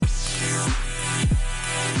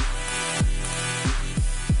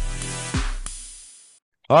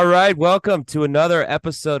All right, welcome to another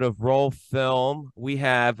episode of Roll Film. We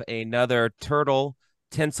have another turtle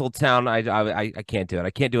Tinseltown. I can't do it.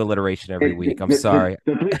 I can't do alliteration every It, week. I'm the, the, sorry.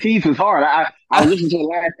 the three T's was hard. I was listening to the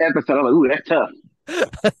last episode. I was like, ooh,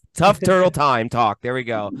 that's tough. Tough turtle time talk. There we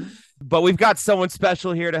go. But we've got someone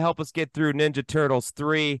special here to help us get through Ninja Turtles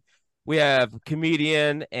 3. We have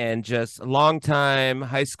comedian and just longtime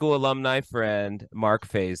high school alumni friend, Marc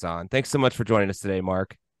Fazon. Thanks so much for joining us today,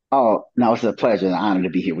 Marc. Oh, no, it's a pleasure and an honor to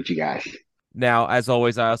be here with you guys. Now, as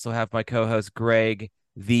always, I also have my co-host Greg,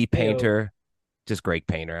 the Heyo. painter, just Greg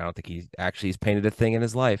Painter. I don't think he's painted a thing in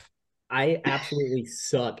his life. I absolutely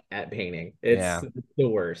suck at painting. Yeah, It's the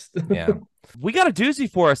worst. yeah. We got a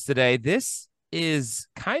doozy for us today. This is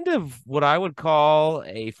kind of what I would call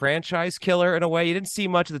a franchise killer in a way. You didn't see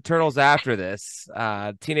much of the Turtles after this.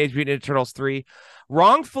 Teenage Mutant Ninja Turtles 3,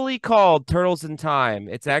 wrongfully called Turtles in Time.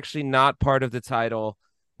 It's actually not part of the title.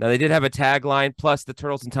 Now, they did have a tagline, plus the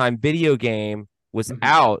Turtles in Time video game was Mhm.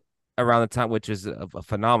 out around the time, which is a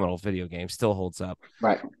phenomenal video game, still holds up.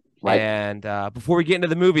 Right, right. And before we get into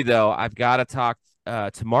the movie, though, I've got to talk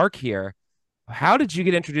to Marc here. How did you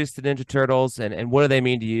get introduced to Ninja Turtles, and what do they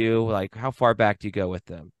mean to you? Like, how far back do you go with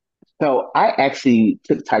them? So I actually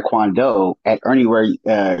took Taekwondo at Ernie Ray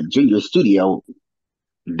Junior Studio.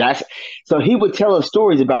 That's so he would tell us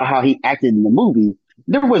stories about how he acted in the movie.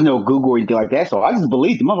 There was no Google or anything like that, so I just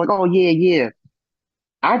believed him. I was like, oh yeah, yeah.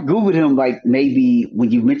 I Googled him like maybe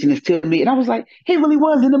when you mentioned this to me, and I was like, he really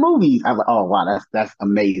was in the movies. I was like, oh wow, that's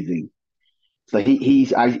amazing. So he's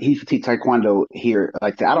to teach taekwondo here.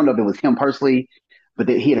 Like I don't know if it was him personally, but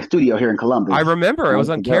he had a studio here in I Columbus, remember and it I was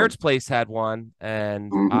used on to go. Carrot's Place had one,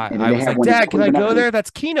 and And then I they was have like, one in Dad, can I go Indianapolis. there?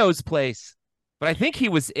 That's Kino's place. But I think he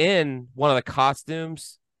was in one of the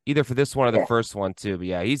costumes, either for this one or the Yeah, first one too. But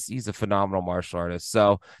yeah, he's a phenomenal martial artist.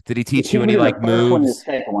 So did he teach he you any was in the like first one and the moves?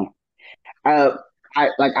 second one. Uh,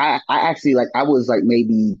 I actually like I was like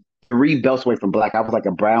maybe three belts away from black. I was like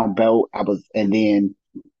a brown belt. And then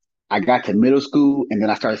I got to middle school, and then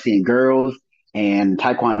I started seeing girls, and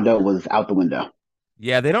taekwondo was out the window.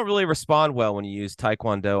 Yeah, they don't really respond well when you use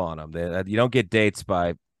Taekwondo on them. You don't get dates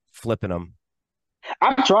by flipping them.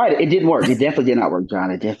 I tried it. It didn't work. It definitely did not work, John.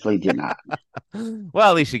 It definitely did not. Well,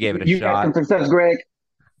 at least you gave it a You had shot. some success, Greg.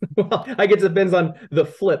 Well, I guess it depends on the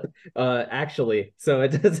flip, actually. So it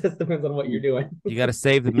just depends on what you're doing. You got to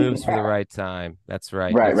save the moves for the right time. That's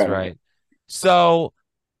right. Right, That's right, right. right. So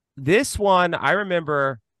this one, I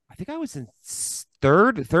remember. I think I was in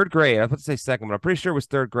third grade. I was about to say second, but I'm pretty sure it was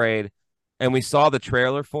third grade. And we saw the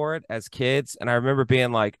trailer for it as kids, and I remember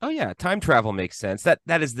being like, "Oh yeah, time travel makes sense. That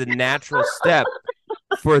is the natural step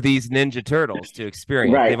for these Ninja Turtles to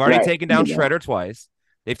experience. Right, They've already right. taken down You know, Shredder twice.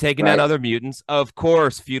 They've taken down right, other mutants. Of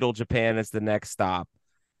course, feudal Japan is the next stop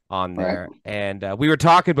on right. there. And we were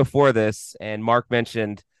talking before this, and Marc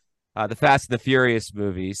mentioned the Fast and the Furious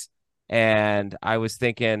movies, and I was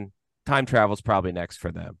thinking time travel's probably next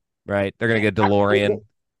for them, right? They're gonna get a They, DeLorean.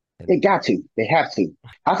 they got to. They have to.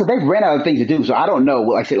 I said they've ran out of things to do, so I don't know.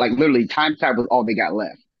 Well, I said like literally, time travel is all they got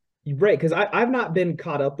left. Right, because I've not been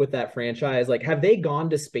caught up with that franchise. Like, have they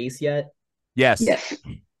gone to space yet? Yes. Yes.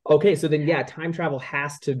 Okay, so then yeah, time travel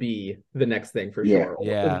has to be the next thing for Yeah. sure.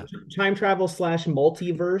 Yeah. Time travel slash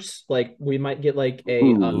multiverse. Like we might get like a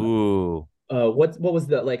Ooh. Ooh. what was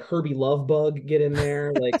the like Herbie Love Bug get in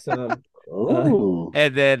there? Like some uh Ooh.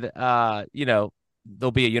 And then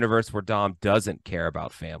there'll be a universe where Dom doesn't care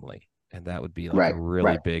about family. And that would be like a Right. really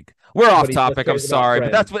Right. big. We're off but he just topic. I'm cares about sorry,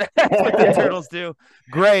 but that's friends. what that's what the Yeah. turtles do.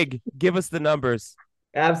 Greg, give us the numbers.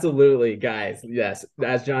 Absolutely, guys. Yes,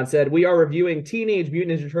 as John said, we are reviewing Teenage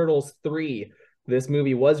Mutant Ninja Turtles 3. This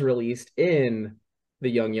movie was released in the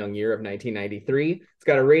young year of 1993. It's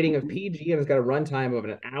got a rating of PG and it's got a runtime of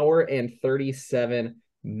an hour and 37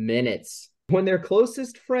 minutes. When their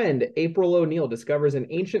closest friend, April O'Neil, discovers an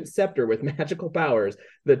ancient scepter with magical powers,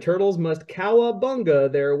 the turtles must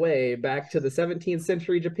cowabunga their way back to the 17th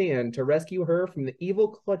century Japan to rescue her from the evil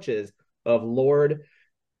clutches of Lord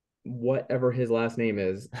whatever his last name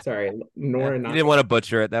is. Sorry, You Nora didn't Naka. want to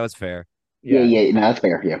butcher it. That was fair. Yeah. Yeah. Yeah. No, that's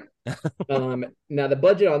fair. Yeah. Now the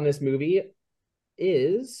budget on this movie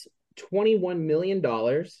is $21 million,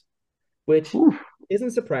 which Ooh.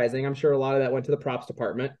 isn't surprising. I'm sure a lot of that went to the props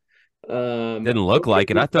department. Didn't look Opening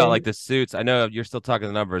like it. I felt like weekend, the suits. I know you're still talking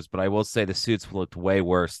the numbers, but I will say the suits looked way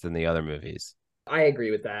worse than the other movies. I agree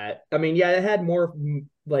with that. I mean, yeah, it had more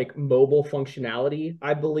like mobile functionality,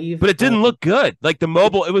 I But believe. it didn't look good. Like the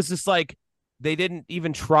mobile, it was just like they didn't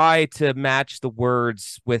even try to match the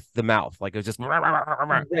words with the mouth. Like it was just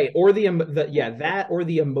Right, or the yeah, that or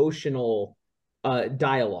the emotional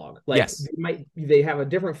dialogue. Like Yes. they have a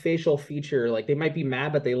different facial feature. Like they might be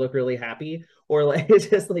mad, but they look really happy, or like it's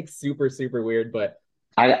just like super super weird. But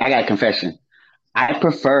I got a confession. I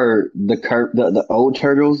prefer the old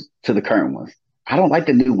turtles to the current ones. I don't like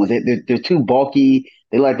the new ones. They're too bulky.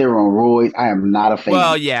 They like they're on roids. I am not a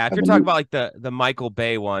Well, fan yeah, if of you're the talking new. about like the Michael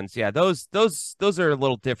Bay ones, yeah, those are a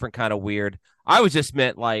little different, kind of weird. I was just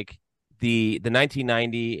meant like the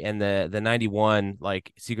 1990 and the 91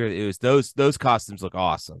 like Secret. It was those costumes look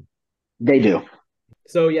awesome. They do.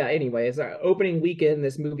 so yeah. Anyways, opening weekend,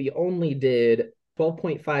 this movie only did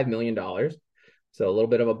 $12.5 million. So a little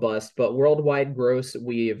bit of a bust, but worldwide gross,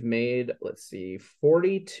 we have made, let's see,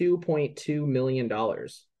 $42.2 million,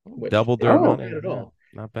 which Doubled their isn't Oh, bad money. at Yeah, all.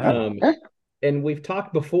 not bad. Um, and we've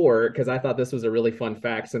talked before because I thought this was a really fun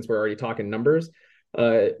fact since we're already talking numbers.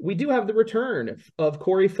 We do have the return of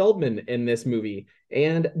Corey Feldman in this movie.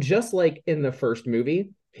 And just like in the first movie,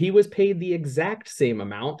 he was paid the exact same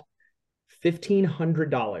amount,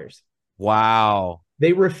 $1,500. Wow.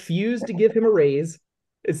 They refused to give him a raise.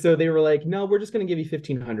 So they were like, no, we're just going to give you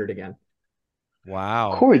 1,500 again.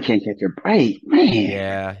 Wow. Corey can't catch a break, man.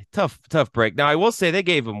 Yeah, tough break. Now I will say they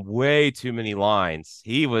gave him way too many lines.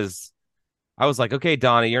 I was like, okay,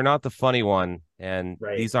 Donnie, you're not the funny one, and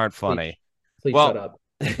Right. these aren't Please, funny. please shut Well,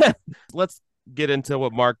 up. let's get into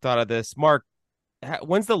what Mark thought of this. Mark,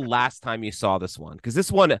 when's the last time you saw this one? Because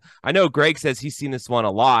this one, I know Greg says he's seen this one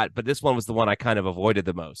a lot, but this one was the one I kind of avoided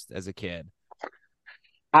the most as a kid.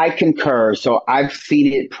 I concur. So I've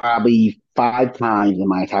seen it probably 5 times in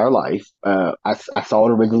my entire life. I saw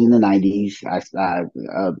it originally in the 90s.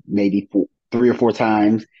 Maybe 3 or 4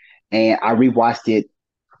 times, and I rewatched it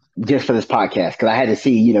just for this podcast because I had to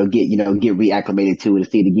see, get reacclimated to it to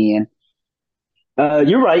see it again.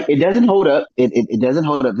 You're right. It doesn't hold up. It doesn't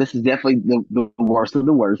hold up. This is definitely the worst of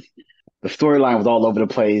the worst. The storyline was all over the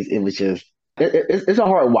place. It was just it's a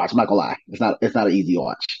hard watch. I'm not gonna lie. It's not an easy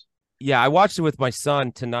watch. Yeah, I watched it with my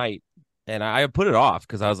son tonight, and I put it off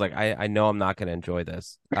because I was like, I know I'm not going to enjoy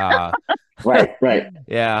this. Right, right.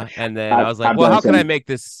 Yeah, and then I I, was like, I've well, done the how can I same. make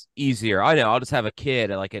this easier? I know I'll just have a kid,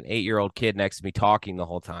 like an 8-year-old kid next to me talking the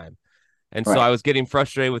whole time. And so I Right. was getting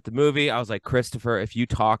frustrated with the movie. I was like, Christopher, if you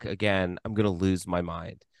talk again, I'm gonna lose my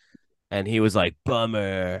mind. And he was like, bummer.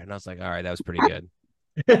 And I was like, all right, that was pretty good.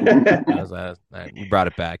 I was all right, we brought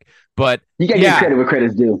it back. But You gotta give yeah, credit where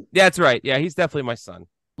credit's due. yeah, that's right. Yeah, he's definitely my son.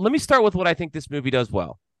 Let me start with what I think this movie does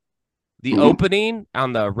well. The Hmm. opening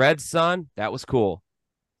on the red sun, that was cool.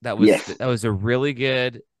 Yes. That was a really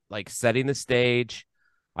good like setting the stage.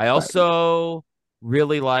 I Right. also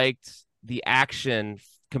really liked the action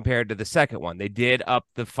compared to the second one. They did up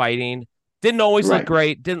the fighting. Didn't always look Right.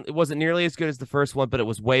 great. Didn't It wasn't nearly as good as the first one, but it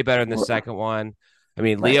was way better than the second one. I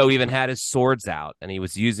mean, Right. Leo even had his swords out and he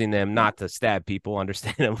was using them Right. not to stab people,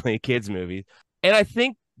 understandably, kids movies. And I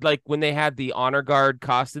think like when they had the honor guard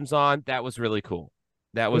costumes on, that was really cool.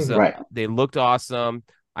 That was Mhm. Right. they looked awesome.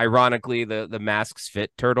 Ironically, the masks fit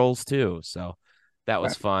turtles too, so that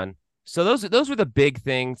was Right. fun. So those were the big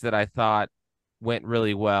things that I thought went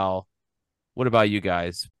really well. What about you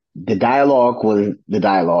guys? The dialogue was the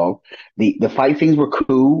dialogue. The fight scenes were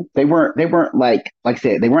cool. They weren't like I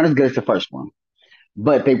said, they weren't as good as the first one,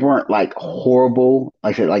 but they weren't like horrible.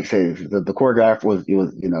 Like I said, the choreograph was it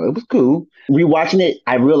was cool. Rewatching it,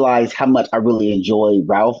 I realized how much I really enjoy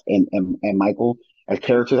Ralph and Michael as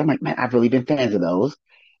characters. I'm like, man, I've really been fans of those.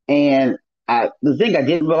 And the thing I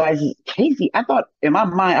didn't realize is Casey. I thought in my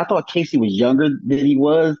mind, I thought Casey was younger than he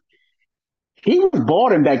was. He was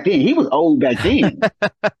balding back then. He was old back then,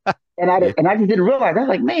 and I Yeah. and I just didn't realize. I was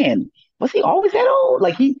like, man, was he always that old?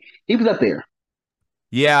 Like he was up there.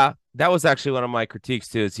 Yeah, that was actually one of my critiques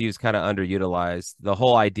too, is he was kind of underutilized. The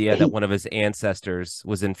whole idea that He one of his ancestors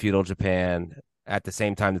was in feudal Japan at the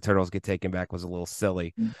same time the turtles get taken back was a little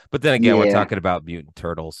silly. But then again, we're yeah. talking about mutant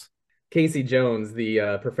turtles. Casey Jones,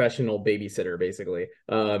 the professional babysitter, basically.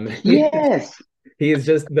 Yes. He is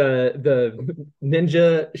just the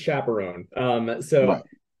ninja chaperone. So Right.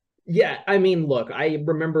 yeah, I mean, look, I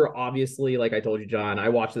remember obviously, like I told you, John, I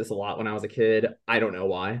watched this a lot when I was a kid. I don't know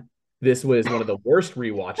why. This was one of the worst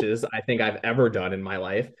rewatches I think I've ever done in my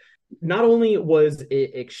life. Not only was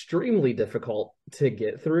it extremely difficult to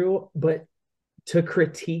get through, but to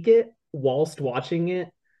critique it whilst watching it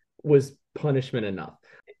was punishment enough.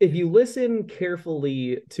 If you listen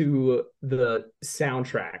carefully to the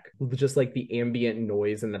soundtrack, just like the ambient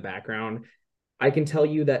noise in the background, I can tell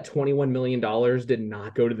you that $21 million did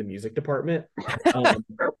not go to the music department. Um,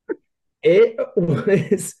 it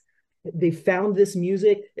was they found this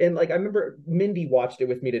music, and like I remember Mindy watched it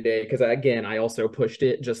with me today because again I also pushed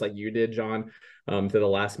it just like you did, John, to the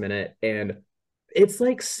last minute, and it's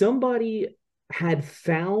like somebody had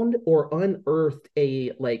found or unearthed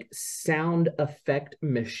a like sound effect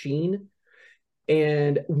machine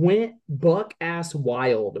and went buck ass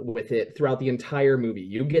wild with it throughout the entire movie.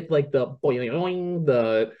 You get like the boing,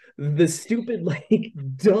 the stupid like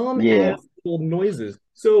dumb Yeah. ass little noises.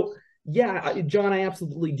 So yeah, John, I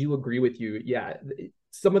absolutely do agree with you. Yeah,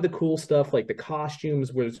 some of the cool stuff like the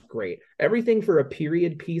costumes was great. Everything for a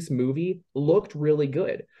period piece movie looked really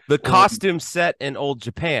good. The Um, costume set in old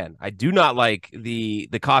Japan. I do not like the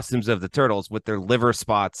costumes of the turtles with their liver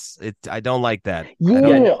spots. I don't like that. I yeah,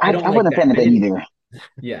 don't. Yeah, no, I don't I like wasn't a that. fan of I that didn't. either.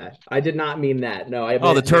 Yeah, I did not mean that. No, I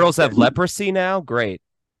Oh, the meant just turtles have leprosy now. Great.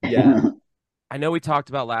 yeah. I know we talked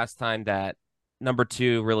about last time that number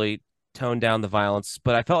two really toned down the violence,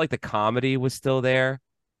 but I felt like the comedy was still there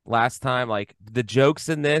last time. Like the jokes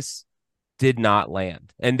in this did not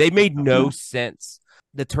land and they made no No. sense.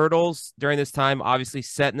 The turtles during this time, obviously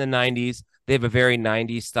set in the 90s, they have a very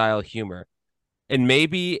 90s style humor. And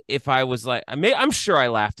maybe if I was like, I'm sure I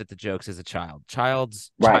laughed at the jokes as a child.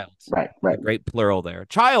 Right, Child, right, the right. great plural there.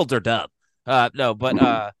 Childs are dumb. No, but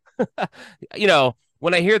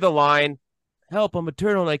when I hear the line, "Help! I'm a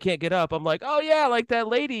turtle and I can't get up," I'm like, "Oh yeah, like that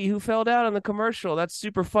lady who fell down in the commercial. That's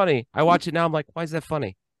super funny." I watch it now. I'm like, "Why is that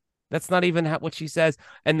funny?" That's not even what she says.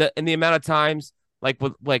 And the amount of times, like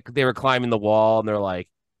they were climbing the wall and they're like,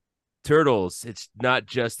 turtles, it's not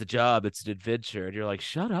just a job, it's an adventure. And you're like,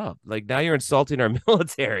 shut up. Like now you're insulting our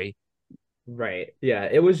military. Right. Yeah.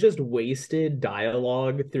 It was just wasted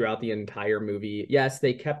dialogue throughout the entire movie. Yes,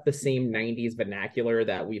 they kept the same 90s vernacular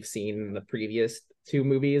that we've seen in the previous two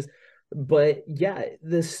movies. But yeah,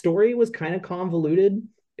 the story was kind of convoluted.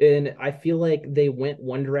 And I feel like they went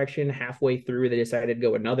one direction halfway through, they decided to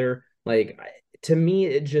go another. Like, to me,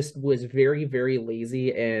 it just was very, very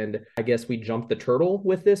lazy. And I guess we jumped the turtle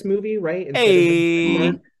with this movie, right? Instead of jumping the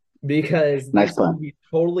Hey, shark because Nice this pun. movie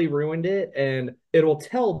totally ruined it. And it'll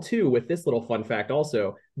tell too with this little fun fact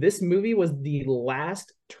also. This movie was the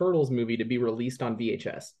last Turtles movie to be released on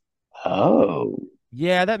VHS. Oh,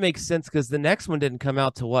 yeah, that makes sense because the next one didn't come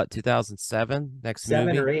out to what, 2007? Next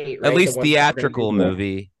Seven or movie? eight, At right? The least one that we're gonna theatrical do. yeah.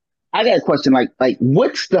 movie. I got a question.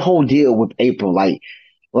 What's the whole deal with April?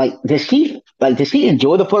 Does she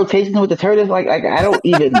enjoy the flirtation with the turtles? I don't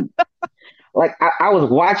even like. I was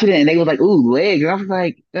watching it and they was like, "Ooh, legs," and I was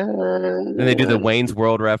like, Then they do the Wayne's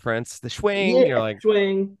World reference, the swing. "Yeah." You're like,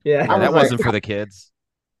 Swing. I yeah, Yeah. was that like, wasn't for the kids.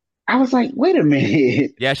 I was like, "Wait a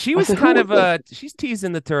minute." Yeah, she I was said, kind "Who?" of she's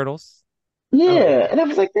teasing the turtles. Oh yeah. Yeah, and I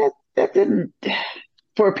was like, "That didn't."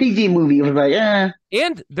 For a PG movie, it was like, eh.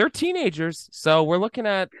 And they're teenagers, so we're looking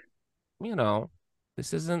at, you know,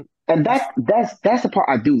 this isn't And this that's the part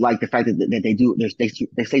I do like, the fact that they do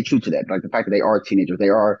they stay true to that, like the fact that they are teenagers,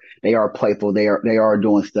 they are playful, they are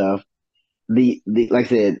doing stuff. The like I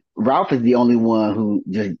said, Ralph is the only one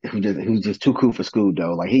who's just too cool for school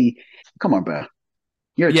though. Like come on, bro,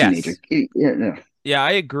 you're a teenager. yes. Yeah, yeah. Yeah,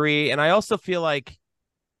 I agree. And I also feel like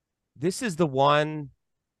this is the one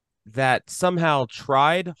that somehow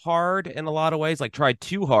tried hard in a lot of ways, like tried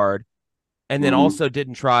too hard, and then Mhm. also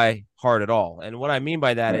didn't try hard at all. And what I mean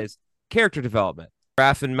by that Right, is character development.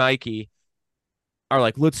 Raph and Mikey are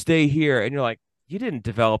like, let's stay here. And you're like, you didn't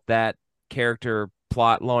develop that character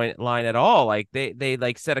plot line at all. Like they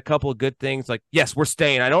like said a couple of good things, like, yes, we're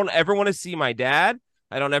staying. I don't ever want to see my dad.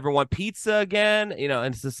 I don't ever want pizza again.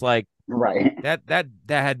 And it's just like right, that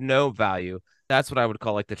had no value. That's what I would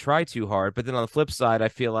call like the try too hard. But then on the flip side, I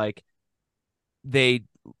feel like they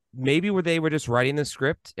maybe where they were just writing the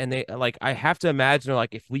script and they like I have to imagine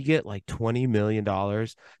like if we get like $20 million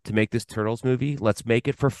to make this Turtles movie, let's make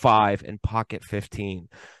it for 5 and pocket 15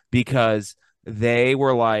 because they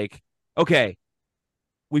were like, okay,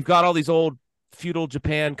 we've got all these old feudal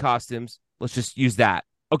Japan costumes. Let's just use that.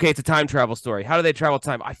 Okay, it's a time travel story. How do they travel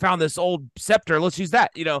time? I found this old scepter. Let's use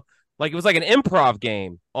that. Like it was like an improv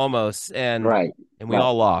game almost, and right, we right.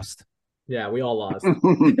 all lost. Yeah, we all lost.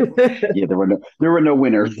 Yeah, there were no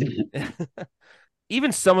winners.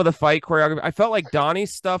 Even some of the fight choreography, I felt like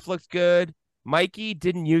Donnie's stuff looked good. Mikey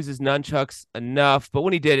didn't use his nunchucks enough, but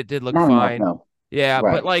when he did, it did look Not enough, fine. no. Yeah, but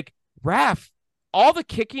Right, like Raph, all the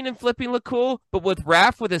kicking and flipping looked cool, but with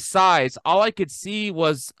Raph with his size, all I could see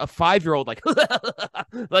was a 5-year-old like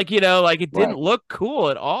like it didn't right. look cool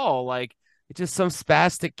at all. Like it's just some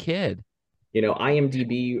spastic kid.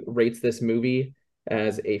 IMDb rates this movie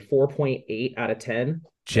as a 4.8 out of 10, and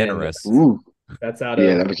Generous. Ooh, that's out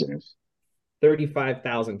yeah, of that was generous.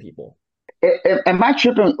 35,000 people. Am I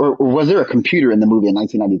tripping, or was there a computer in the movie in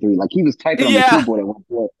 1993? Like he was typing on the Yeah, keyboard at one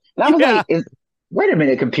point, and I was yeah. like, wait a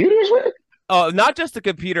minute, computers? What? Oh, not just a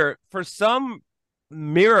computer. For some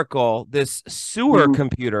miracle, this sewer Mhm.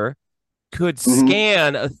 computer could Hmm.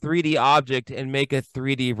 scan a 3D object and make a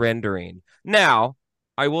 3D rendering. Now,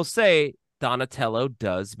 I will say Donatello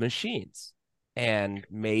does machines, and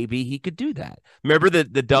maybe he could do that. Remember the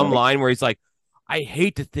dumb Right. line where he's like, I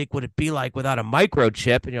hate to think what it'd be like without a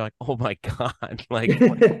microchip. And you're like, oh my God. Like,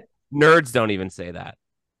 nerds don't even say that.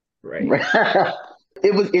 Right.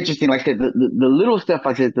 It was interesting. Like I said, the little stuff,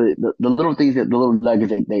 like I said, the little things that the little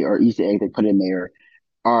nuggets that they or Easter eggs they put in there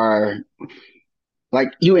are like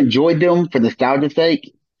you enjoyed them for nostalgia's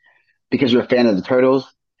sake because you're a fan of the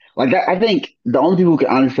turtles. Like that, I think the only people who can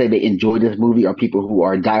honestly say they enjoy this movie are people who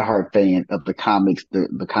are diehard fans of the comics,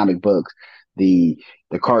 the comic books, the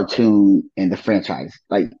the cartoon, and the franchise.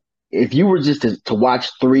 Like if you were just to watch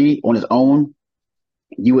three on its own,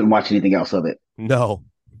 you wouldn't watch anything else of it. No.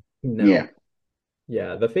 Yeah, No.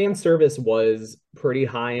 Yeah, the fan service was pretty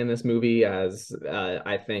high in this movie, as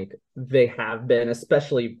I think they have been,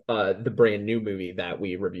 especially the brand new movie that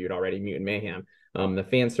we reviewed already, Mutant Mayhem. The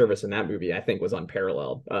fan service in that movie, I think, was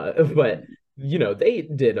unparalleled. But they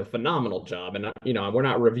did a phenomenal job, and we're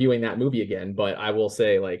not reviewing that movie again, but I will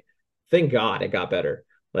say, like, thank God it got better.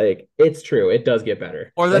 Like, it's true, it does get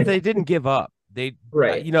better. Or that Like, they didn't give up. They,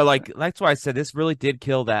 right. like, that's why I said this really did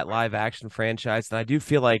kill that live action franchise. And I do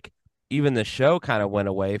feel like even the show kind of went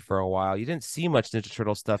away for a while. You didn't see much Ninja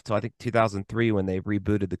Turtle stuff till I think 2003 when they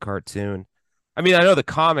rebooted the cartoon. I mean, I know the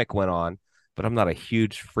comic went on, but I'm not a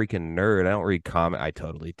huge freaking nerd. I don't read comic. I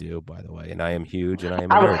totally do, by the way. And I am huge and I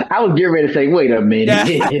am a nerd. I was getting ready to say, wait a Yeah.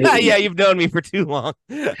 minute, Yeah, you've known me for too long.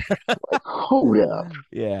 hold up.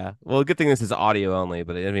 Yeah. Well, good thing this is audio only,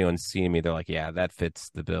 but if anyone's seeing me, they're like, yeah, that fits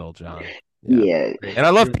the bill, John. Yeah. Yeah, And I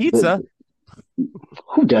love pizza.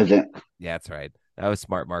 who doesn't? Yeah, that's right. That was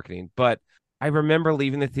smart marketing. But I remember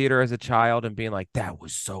leaving the theater as a child and being like, that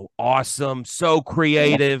was so awesome, so Yeah.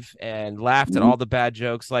 creative, and laughed at Mhm. all the bad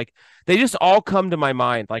jokes. Like they just all come to my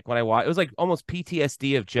mind. Like when I watch, it was like almost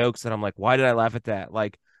PTSD of jokes. And I'm like, why did I laugh at that?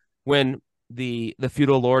 Like when the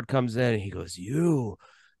feudal lord comes in and he goes, you,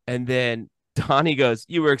 and then Donnie goes,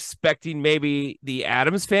 you were expecting maybe the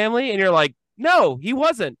Addams family, and you're like, no, he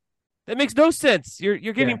wasn't. That makes no sense. You're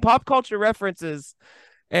giving Yeah. pop culture references,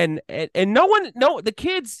 and the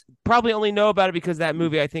kids probably only know about it because that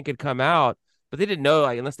movie I think had come out, but they didn't know,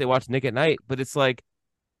 like, unless they watched Nick at Night. But it's like,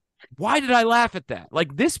 why did I laugh at that?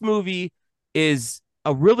 Like this movie is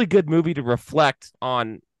a really good movie to reflect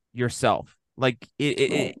on yourself. Like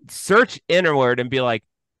search inward and be like,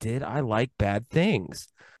 did I like bad things?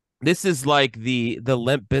 This is like the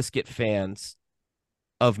Limp Bizkit fans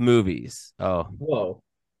of movies. Oh, Whoa.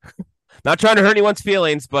 not trying to hurt anyone's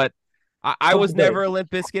feelings, but I Oh, was never wait. a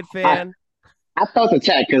Limp Bizkit I fan. I thought the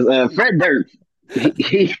chat because Fred Durst,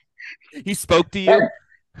 he He spoke to that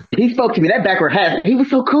you. he spoke to me that backward hat. He was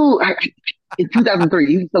so cool. In 2003,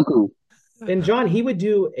 he was so cool. And John, he would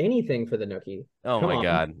do anything for the Nookie. Oh Come my on.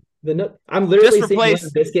 God. The Nook. I'm Just literally seeing Limp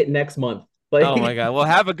replace. Biscuit next month. Oh my Like, God. Well,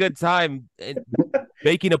 have a good time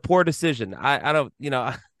making a poor decision. I don't,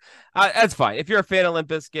 that's fine. If you're a fan of Limp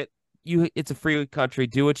Bizkit, it's a free country.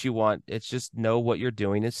 Do what you want. It's just know what you're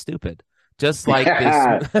doing is stupid. Just like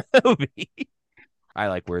this movie. I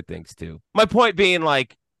like weird things too. My point being,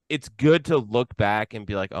 like, it's good to look back and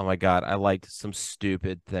be like, oh my God, I liked some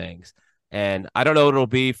stupid things. And I don't know what it'll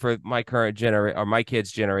be for my current generation or my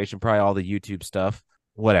kids' generation, probably all the YouTube stuff.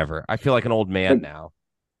 Whatever. I feel like an old man Like, now.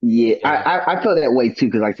 yeah, Yeah. I felt that way too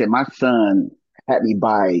because, like I said, my son had me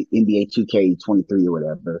buy NBA 2K23 or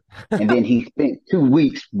whatever, and then he spent 2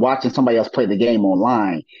 weeks watching somebody else play the game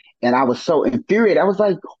online, and I was so infuriated. I was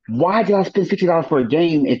like, "Why did I spend $60 for a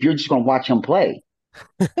game if you're just gonna watch him play?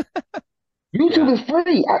 YouTube Yeah. is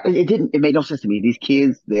free." It made no sense to me. These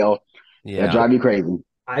kids, they'll Yeah. drive me crazy.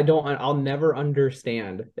 I'll never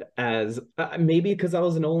understand, as maybe because I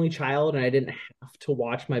was an only child and I didn't have to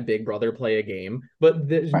watch my big brother play a game, but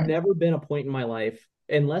there's Right. never been a point in my life,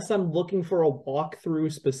 unless I'm looking for a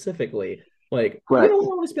walkthrough specifically, like, I Right.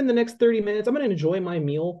 want to spend the next 30 minutes. I'm going to enjoy my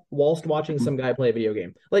meal whilst watching some guy play a video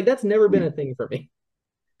game. Like, that's never been a thing for me.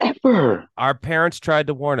 Ever. Our parents tried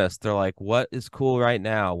to warn us. They're like, what is cool right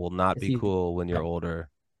now will not be See, cool when you're older.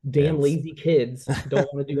 damn And lazy kids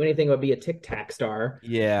don't want to do anything but be a Tic Tac star.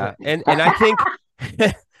 yeah. And I think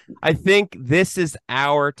I think this is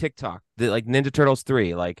our TikTok. Like Ninja Turtles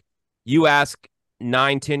 3. Like you ask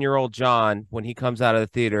 9, 10-year-old John when he comes out of the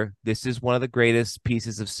theater, this is one of the greatest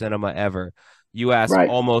pieces of cinema ever. You ask Right.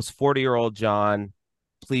 almost 40-year-old John,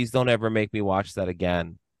 please don't ever make me watch that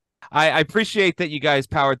again. I appreciate that you guys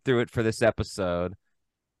powered through it for this episode.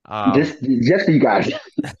 Just for you guys.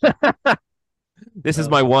 This is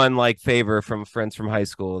my one like favor from friends from high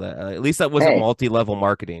school that at least that wasn't Hey, multi-level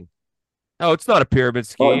marketing. Oh, it's not a pyramid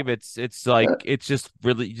Or scheme. It's like uh, it's just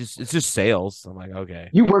really just it's just sales. I'm like, okay.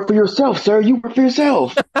 you work for yourself, sir. You work for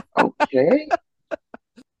yourself. Okay.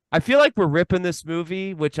 I feel like we're ripping this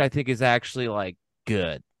movie, which I think is actually like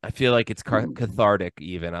good. I feel like it's cathartic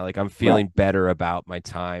even. I'm Right. feeling better about my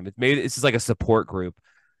time. It maybe this is like a support group.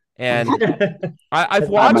 And I've That's Hi, not my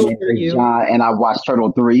watched cool name for is you. John, and I watched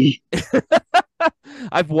Turtle 3.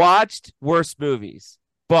 I've watched worse movies,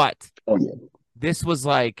 but Oh, yeah. this was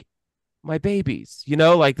like my babies. You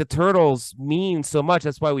know, like the turtles mean so much.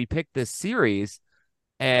 That's why we picked this series,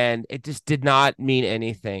 and it just did not mean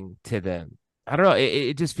anything to them. I don't know.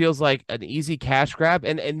 It just feels like an easy cash grab,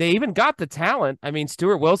 and they even got the talent. I mean,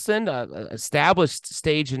 Stuart Wilson, established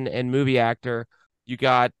stage and movie actor. You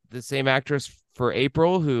got the same actress for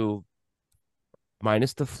April, who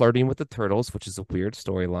minus the flirting with the turtles, which is a weird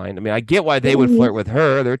storyline. I mean, I get why they would flirt with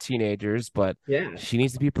her; they're teenagers, but Yeah. she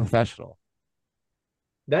needs to be professional.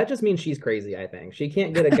 That just means she's crazy, I think. She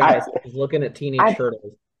can't get a guy I, so she's looking at teenage I,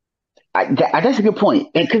 turtles. that's a good point.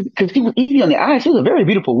 And because she was easy on the eyes, she was a very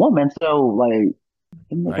beautiful woman. So, like,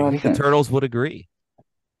 it makes a I lot of think the sense. turtles would agree.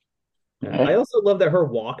 Yeah. Okay. I also love that her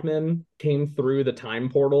Walkman came through the time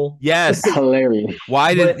portal. Yes. Hilarious.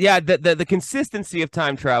 Why did But yeah, the consistency of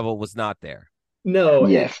time travel was not there. no,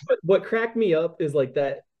 Yes. but what cracked me up is like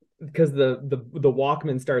that because the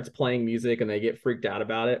Walkman starts playing music and they get freaked out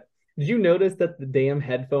about it. Did you notice that the damn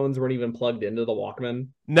headphones weren't even plugged into the Walkman?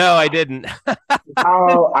 No, I didn't.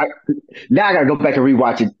 Oh, now I gotta go back and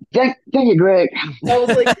rewatch it. Dang it, Greg. I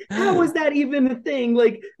was like, how was that even a thing?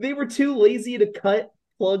 Like they were too lazy to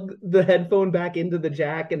plug the headphone back into the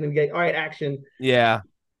jack and then get all right, action. Yeah.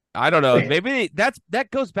 I don't know. Maybe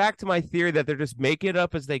that goes back to my theory that they're just making it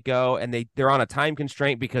up as they go, and they're on a time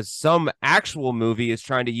constraint because some actual movie is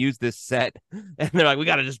trying to use this set, and they're like, we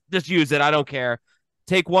gotta just use it. I don't care.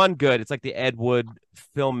 Take one, good. It's like the Ed Wood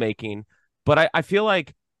filmmaking. But I feel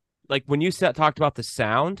like when you talked about the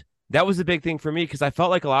sound, that was a big thing for me because I felt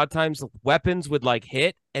like a lot of times weapons would like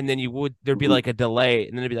hit, and then there'd be like a delay,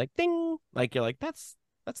 and then it'd be like ding, like you're like that's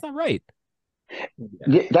not right. Yeah.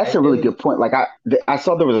 Yeah, that's a It really was good point. Like I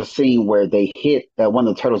saw there was a scene where they hit one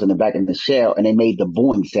of the turtles in the back of the shell, and they made the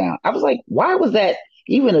boing sound. I was like, why was that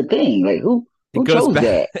even a thing? Like It who goes chose back.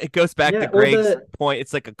 that? It goes back to yeah, or Greg's point.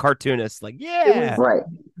 It's like a cartoonist. Like, it was yeah, Right.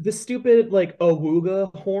 the stupid like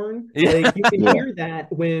awooga horn. yeah, Like you can Yeah. hear that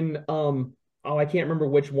when oh I can't remember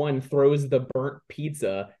which one throws the burnt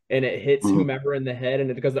pizza and it hits Mhm. whomever in the head and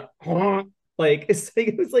it goes like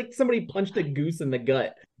it was like somebody punched a goose in the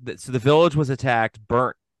gut. So the village was attacked,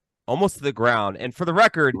 burnt almost to the ground. And for the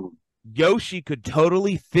record, Yoshi could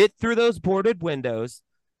totally fit through those boarded windows,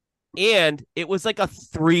 and it was like a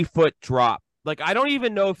 3 foot drop. Like I don't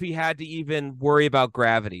even know if he had to even worry about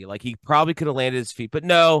gravity. Like he probably could have landed his feet, but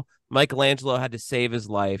no, Michelangelo had to save his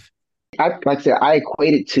life. Like I said, I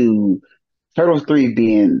equated to Turtles 3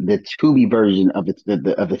 being the Tubi version of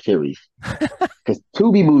the series because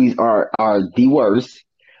Tubi movies are the worst.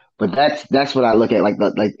 But that's what I look at. Like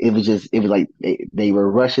it was like they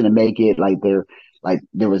were rushing to make it. Like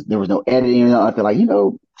there was no editing or nothing.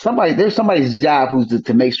 Like there's somebody's job who's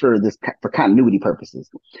to make sure this for continuity purposes.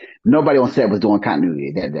 Nobody on set was doing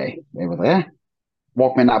continuity that day. They were like,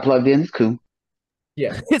 Walkman not plugged in. It's cool.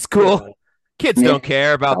 Yeah. It's Pretty cool. much. Kids Yeah. don't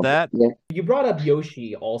care about that. Yeah. You brought up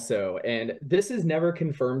Yoshi also, and this is never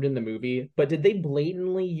confirmed in the movie, but did they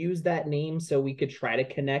blatantly use that name so we could try to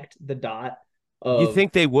connect the dot You of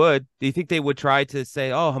think they would? Do you think they would try to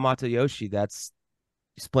say, "Oh, Hamato Yoshi, that's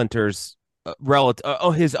Splinter's relative,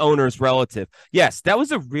 oh, his owner's relative"? Yes, that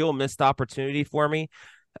was a real missed opportunity for me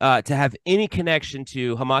to have any connection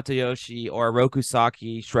to Hamato Yoshi or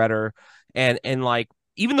Rokusaki Shredder, and like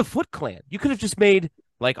even the Foot Clan. You could have just made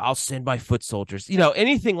like I'll send my foot soldiers,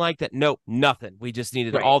 anything like that. Nope, nothing. We just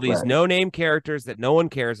needed right? all these Right. no name characters that no one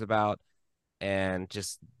cares about, and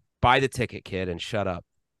just buy the ticket, kid, and shut up.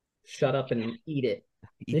 Shut up and eat it.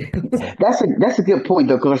 Eat the pizza. That's a good point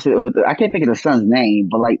though, because I can't think of the son's name,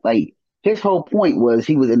 but like his whole point was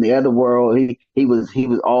he was in the other world. He was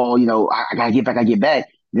all I gotta get back, I get back.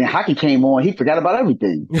 Then hockey came on, he forgot about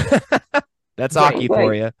everything. That's Right. hockey for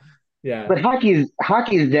Like, you. Yeah. but hockey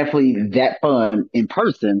is definitely that fun in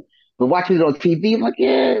person. But watching it on TV, I'm like,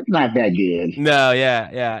 yeah, it's not that good. No, yeah,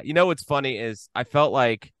 yeah. You know what's funny is I felt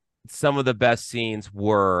like some of the best scenes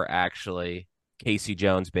were actually Casey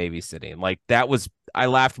Jones babysitting. Like that was I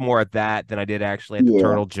laughed more at that than I did actually at the Yeah,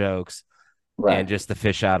 turtle jokes, and right. just the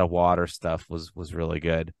fish out of water stuff was really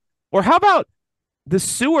good. Or how about the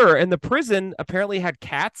sewer and the prison apparently had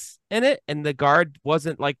cats in it, and the guard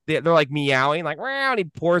wasn't like they're like meowing like wow, and he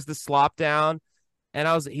pours the slop down. And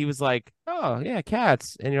he was like, oh yeah,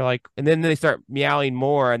 cats. And you're like, and then they start meowing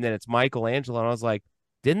more, and then it's Michelangelo. And I was like,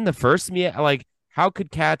 didn't the first meow, like, how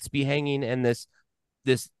could cats be hanging in this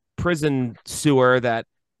prison sewer that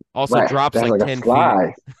also Right. drops That's like like a 10 feet?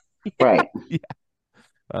 slide. Yeah, Right. yeah,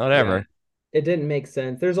 Yeah. whatever. It didn't make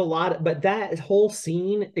sense. There's a lot, but that whole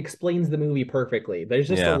scene explains the movie perfectly. There's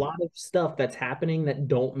just a Yeah. lot of stuff that's happening that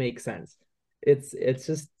don't make sense. It's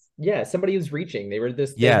just yeah, somebody was reaching. They had a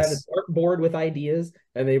Yes. dartboard with ideas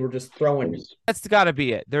and they were just throwing. That's got to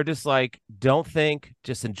be it. They're just like, don't think,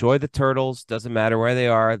 just enjoy the turtles. Doesn't matter where they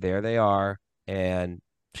are. There they are. And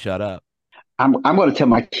shut up. I'm going to tell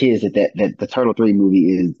my kids that the Turtle 3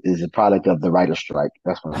 movie is a product of the writer's strike.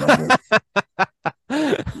 That's what that is.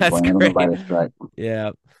 That's Blame it on the great. writer's strike.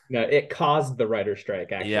 Yeah. No, it caused the writer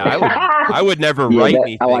strike Yeah. actually. I would never Yeah, write that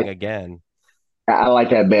anything again. I like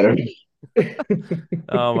that better.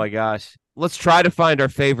 Oh my gosh. Let's try to find our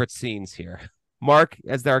favorite scenes here. Mark,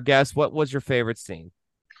 as our guest, what was your favorite scene?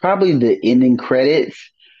 Probably the ending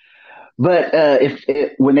credits. But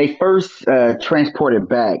if when they first transported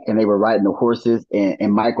back and they were riding the horses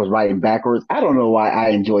and Mike was riding backwards, I don't know why I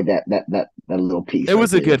enjoyed that little piece It right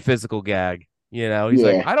was a there. good physical gag. He's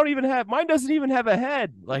like, Yeah, I don't even have mine doesn't even have a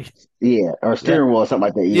head. Like yeah, or that. steering wheel or something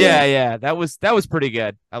like that. Yeah, Yeah, yeah. That was pretty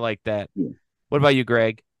good. I like that. yeah. What about you,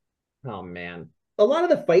 Greg? Oh man. A lot of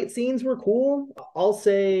the fight scenes were cool. I'll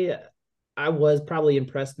say I was probably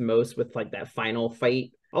impressed most with like that final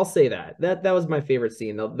fight. I'll say that. That was my favorite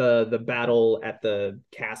scene. The battle at the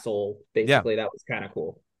castle, Yeah, basically, that was kind of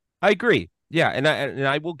cool. I agree. Yeah, and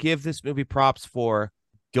I will give this movie props for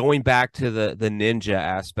going back to the ninja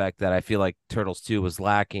aspect that I feel like Turtles 2 was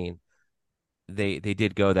lacking. They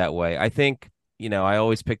did go that way. I think, I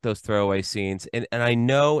always pick those throwaway scenes, and I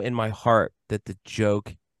know in my heart that the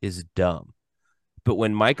joke is dumb. But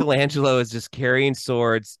when Michelangelo is just carrying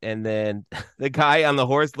swords and then the guy on the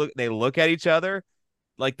horse they look at each other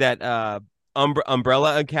like that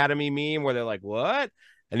Umbrella Academy meme where they're like, "What?"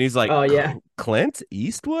 And he's like, Oh yeah. Clint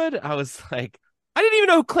Eastwood? I was like, I didn't even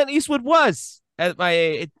know who Clint Eastwood was at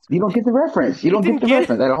my You don't get the reference. You I don't get didn't the get it.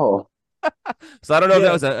 reference at all. So I don't know if that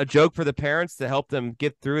Yeah. was a joke for the parents to help them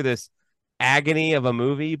get through this agony of a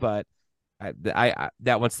movie, but I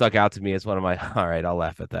that one stuck out to me as one of my all right, I'll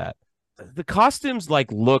laugh at that. The costumes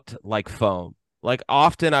like looked like foam. Like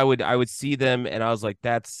often I would see them and I was like,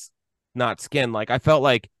 that's not skin. Like I felt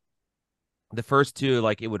like the first two,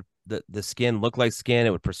 like it would the skin looked like skin,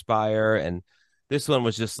 it would perspire, and this one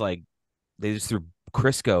was just like they just threw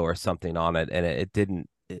Crisco or something on it, and it didn't.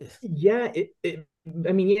 Yeah,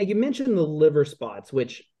 I mean, yeah, you mentioned the liver spots,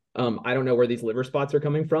 which I don't know where these liver spots are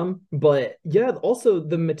coming from, but yeah, also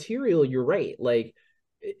the material, you're right. Like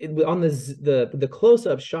on the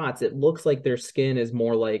close-up shots, it looks like their skin is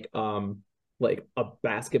more like a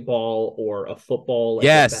basketball or a football, like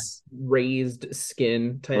that Yes. raised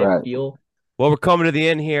skin type Right. feel. Well, we're coming to the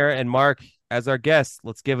end here, and Mark, as our guest,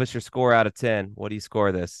 let's give us your score out of 10. What do you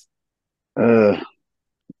score this? Uh,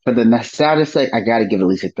 for the nostalgia sake, I got to give it at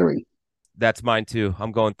least a 3. That's mine too.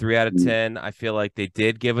 I'm going 3 out of Mm. 10. I feel like they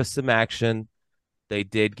did give us some action. They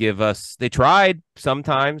did give us. They tried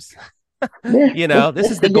sometimes. Yeah,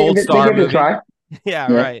 This is the gold they star gave it a movie. try. Yeah, Yeah,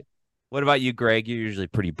 right. What about you, Greg? You're usually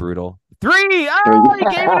pretty brutal. 3. 3. Oh, you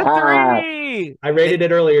gave it a 3. I rated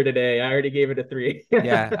it earlier today. I already gave it a 3.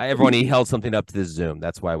 Yeah, everyone he held something up to the Zoom.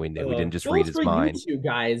 That's why we knew. We didn't just It read was his for mind. YouTube,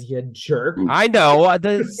 guys, you jerk. Mm. I know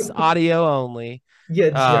this audio only.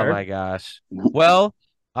 You Oh my jerk. gosh. Well,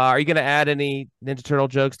 are you going to add any Ninja Turtle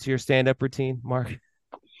jokes to your stand-up routine, Mark?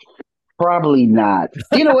 Probably not.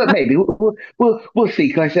 You know what? Maybe we'll see.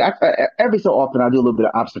 Because every so often I do a little bit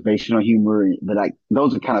of observational humor, but like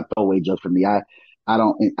those are kind of throwaway jokes for me. I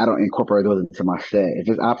don't incorporate those into my set. If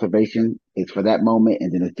it's observation, it's for that moment,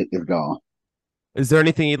 and then it's gone. Is there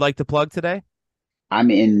anything you'd like to plug today?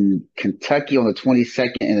 I'm in Kentucky on the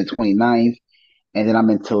 22nd and the 29th, and then I'm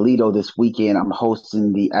in Toledo this weekend. I'm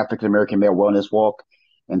hosting the African American Male Wellness Walk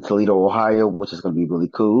in Toledo, Ohio, which is going to be really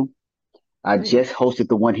cool. I Nice. just hosted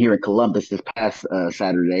the one here in Columbus this past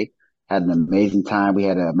Saturday. Had an amazing time. We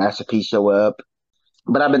had a masterpiece show up,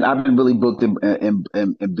 but I've been really booked and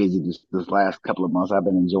busy this last couple of months. I've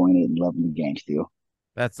been enjoying it and loving the game still.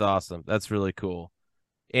 That's awesome. That's really cool.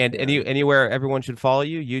 And Yeah. anywhere everyone should follow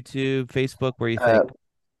you, YouTube, Facebook, where you Uh, think?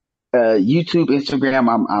 YouTube, Instagram.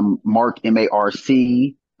 I'm Mark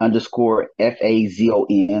MarcFazon.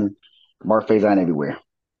 Mark Fazon everywhere.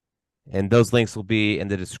 And those links will be in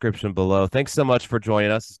the description below. Thanks so much for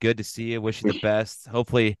joining us. It's good to see you. Wish you the best.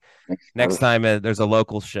 Hopefully Thanks, next brother. time there's a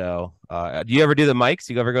local show. Do you ever do the mics?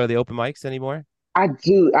 You ever go to the open mics anymore? I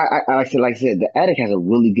do. Like I said, the Attic has a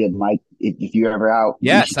really good mic. If you're ever out, you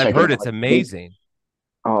Yes, should I've check it heard out. it's amazing.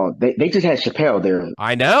 Oh, they just had Chappelle there.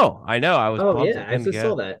 I know. I was Oh bummed yeah, he I couldn't just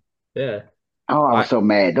saw get. that. Yeah. Oh, I I was so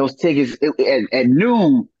mad. Those tickets at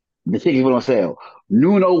noon, the tickets went on sale.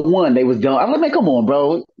 Noon 01, they was done. I was like, man, come on,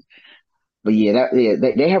 bro. But yeah,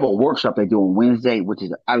 they have a workshop they do on Wednesday, which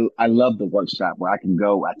is I love the workshop where I can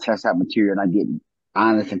go, I test out material, and I get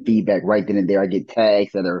honest and feedback right then and there. I get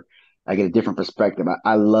tags that are I get a different perspective.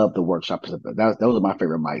 I love the workshops. Those are my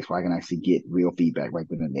favorite mics where I can actually get real feedback right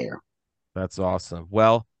then and there. That's awesome.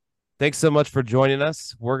 Well, thanks so much for joining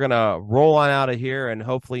us. We're gonna roll on out of here and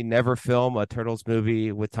hopefully never film a Turtles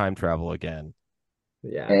movie with time travel again.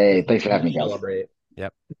 Yeah, Hey, it's thanks for something having to me, celebrate.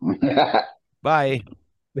 Yep. Bye.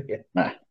 guys.